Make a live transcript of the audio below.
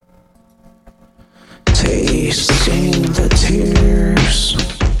tasting the tears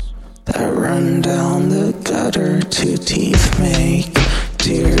that run down the gutter. Two teeth make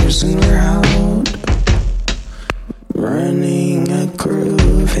tears and route, running a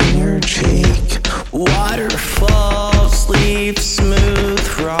groove in your cheek. Waterfalls leave smooth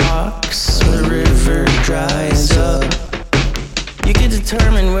rocks. The river dries up. You can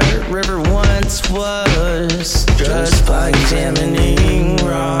determine where the river once was just by examining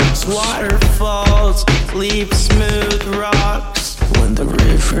rocks. Waterfalls leave smooth rocks. When the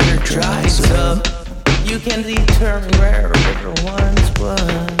river dries up, you can determine where a river once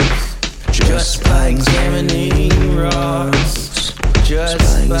was just by examining rocks.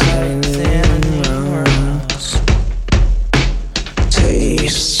 Just by examining rocks.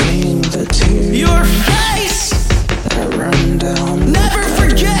 Tasting the tears Your face that run down never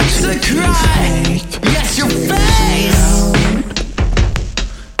forgets to cry. Yes, your face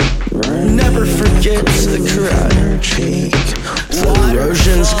never forgets to cry.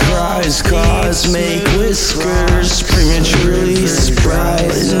 Erosion's cries cause make whiskers prematurely sprout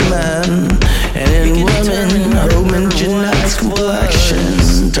in men and in women. Homogenized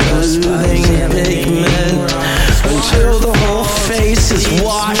complexion, diluting pigment until the whole face is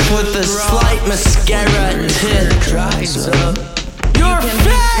washed with a slight mascara tip. Your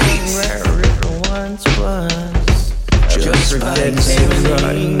face where a river once was just forgets to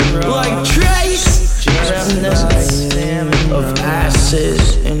cry. Like trace remnants of acid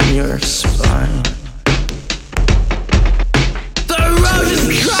in your spine. The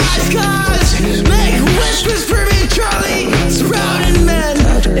erosion cries make whispers prematurely sprout in men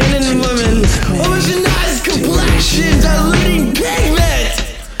and in women. Homogenized complexion, diluting pigment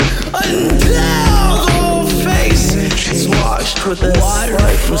until the whole face is washed with a slight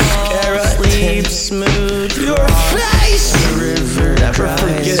mascara tip. Smooth. Your face never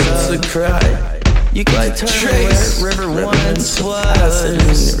forgets to cry. You can determine where the river once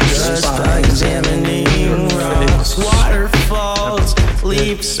was just by examining rocks. Waterfalls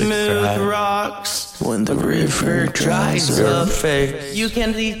leave smooth rocks. When the river dries up, you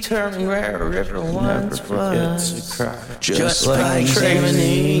can determine where a river once was just by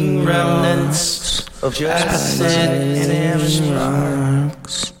examining remnants of acid in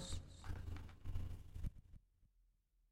rocks.